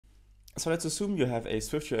So let's assume you have a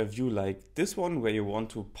SwiftUI view like this one, where you want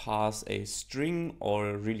to pass a string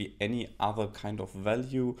or really any other kind of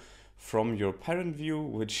value from your parent view,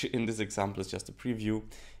 which in this example is just a preview,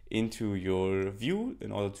 into your view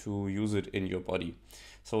in order to use it in your body.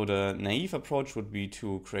 So the naive approach would be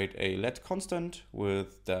to create a let constant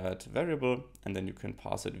with that variable, and then you can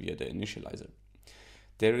pass it via the initializer.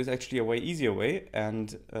 There is actually a way easier way,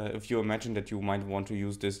 and if you imagine that you might want to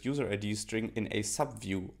use this user ID string in a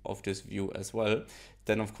subview of this view as well,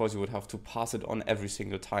 then of course you would have to pass it on every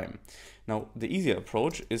single time. Now, the easier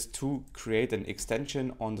approach is to create an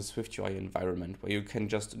extension on the SwiftUI environment, where you can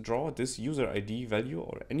just draw this user ID value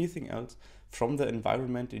or anything else from the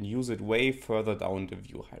environment and use it way further down the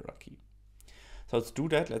view hierarchy. So let's do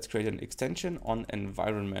that. Let's create an extension on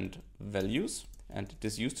environment values. And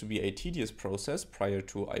this used to be a tedious process prior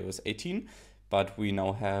to iOS 18, but we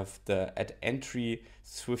now have the @entry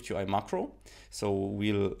SwiftUI macro. So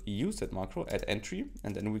we'll use that macro @entry,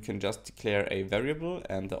 and then we can just declare a variable,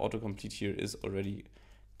 and the autocomplete here is already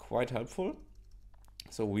quite helpful.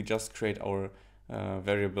 So we just create our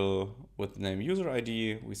variable with the name user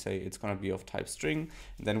ID. We say it's going to be of type string,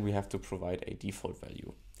 and then we have to provide a default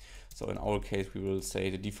value. So in our case, we will say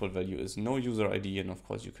the default value is no user ID, and of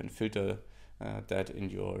course you can filter that in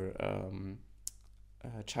your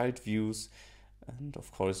child views. And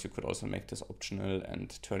of course you could also make this optional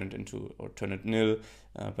and turn it nil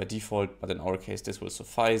by default, but in our case this will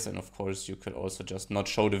suffice. And of course you could also just not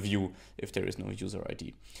show the view if there is no user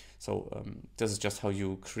ID. So this is just how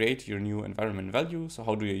you create your new environment value. So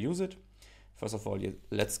how do you use it? First of all,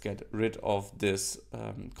 let's get rid of this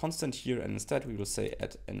constant here, and instead we will say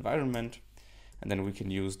 @environment, and then we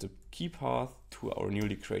can use the key path to our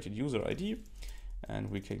newly created user ID,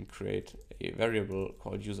 and we can create a variable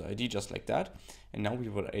called user ID just like that. And now we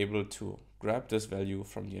were able to grab this value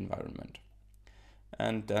from the environment.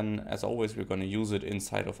 And then, as always, we're going to use it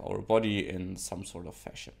inside of our body in some sort of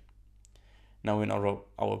fashion. Now in our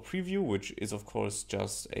preview, which is of course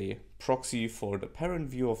just a proxy for the parent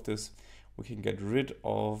view of this, we can get rid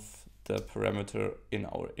of the parameter in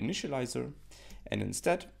our initializer, and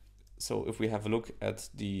instead, so if we have a look at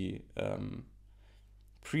the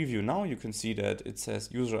preview now, you can see that it says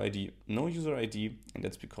user ID, no user ID, and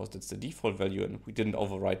that's because that's the default value and we didn't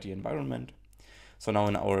override the environment. So now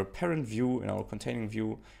in our parent view, in our containing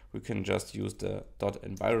view, we can just use the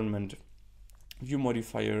 .environment view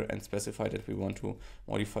modifier and specify that we want to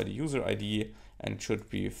modify the user ID, and it should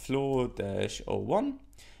be flow-01.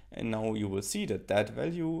 And now you will see that that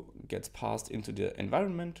value gets passed into the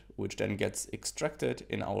environment, which then gets extracted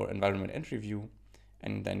in our environment entry view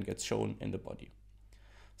and then gets shown in the body.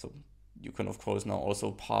 So you can of course now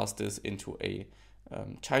also pass this into a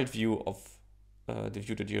child view of the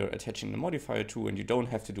view that you're attaching the modifier to, and you don't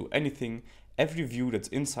have to do anything. Every view that's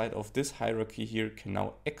inside of this hierarchy here can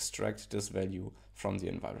now extract this value from the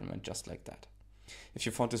environment just like that. If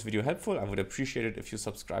you found this video helpful, I would appreciate it if you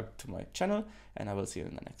subscribe to my channel, and I will see you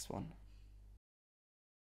in the next one.